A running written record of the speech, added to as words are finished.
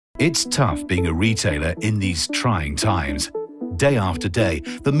It's tough being a retailer in these trying times. Day after day,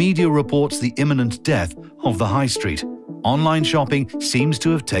 the media reports the imminent death of the high street. Online shopping seems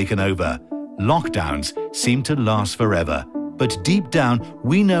to have taken over. Lockdowns seem to last forever. But deep down,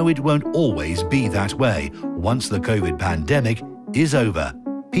 we know it won't always be that way. Once the COVID pandemic is over,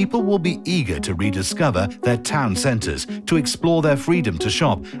 people will be eager to rediscover their town centres, to explore their freedom to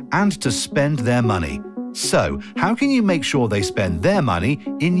shop and to spend their money. So, how can you make sure they spend their money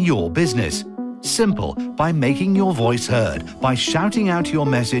in your business? Simple, by making your voice heard, by shouting out your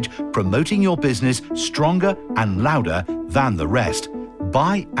message, promoting your business stronger and louder than the rest.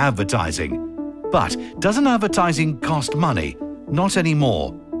 By advertising. But doesn't advertising cost money? Not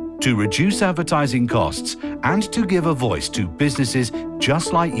anymore. To reduce advertising costs and to give a voice to businesses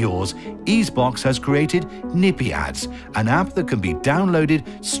just like yours, Easebox has created Nippy Ads, an app that can be downloaded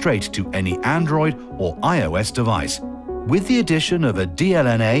straight to any Android or iOS device. With the addition of a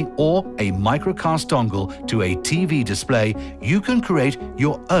DLNA or a microcast dongle to a TV display, you can create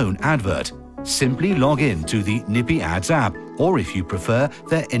your own advert. Simply log in to the Nippy Ads app, or if you prefer,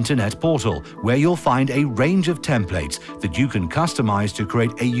 their internet portal, where you'll find a range of templates that you can customize to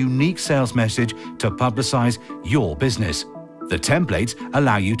create a unique sales message to publicize your business. The templates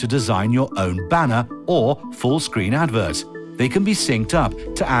allow you to design your own banner or full-screen adverts. They can be synced up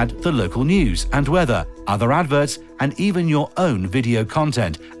to add the local news and weather, other adverts, and even your own video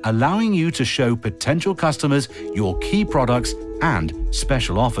content, allowing you to show potential customers your key products and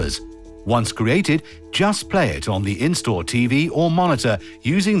special offers. Once created, just play it on the in-store TV or monitor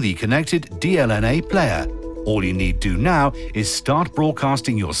using the connected DLNA player. All you need to do now is start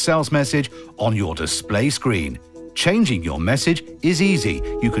broadcasting your sales message on your display screen. Changing your message is easy.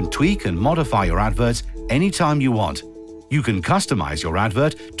 You can tweak and modify your adverts anytime you want. You can customize your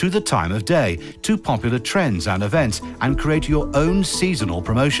advert to the time of day, to popular trends and events, and create your own seasonal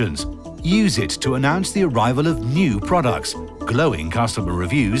promotions. Use it to announce the arrival of new products, glowing customer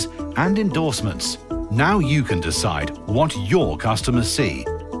reviews, and endorsements. Now you can decide what your customers see.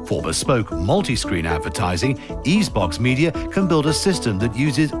 For bespoke multi-screen advertising, Easebox Media can build a system that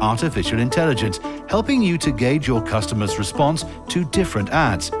uses artificial intelligence, helping you to gauge your customers' response to different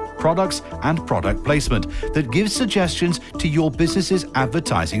ads, products, and product placement that gives suggestions to your business's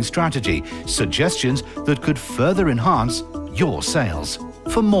advertising strategy, suggestions that could further enhance your sales.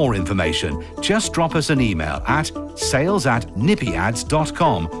 For more information, just drop us an email at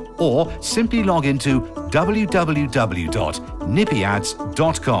sales@nippyads.com or simply log into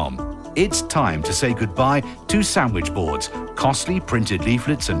www.nippyads.com. It's time to say goodbye to sandwich boards, costly printed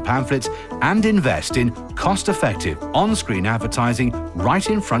leaflets and pamphlets, and invest in cost-effective on-screen advertising right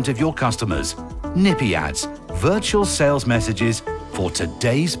in front of your customers. Nippy Ads, virtual sales messages for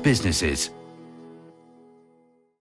today's businesses.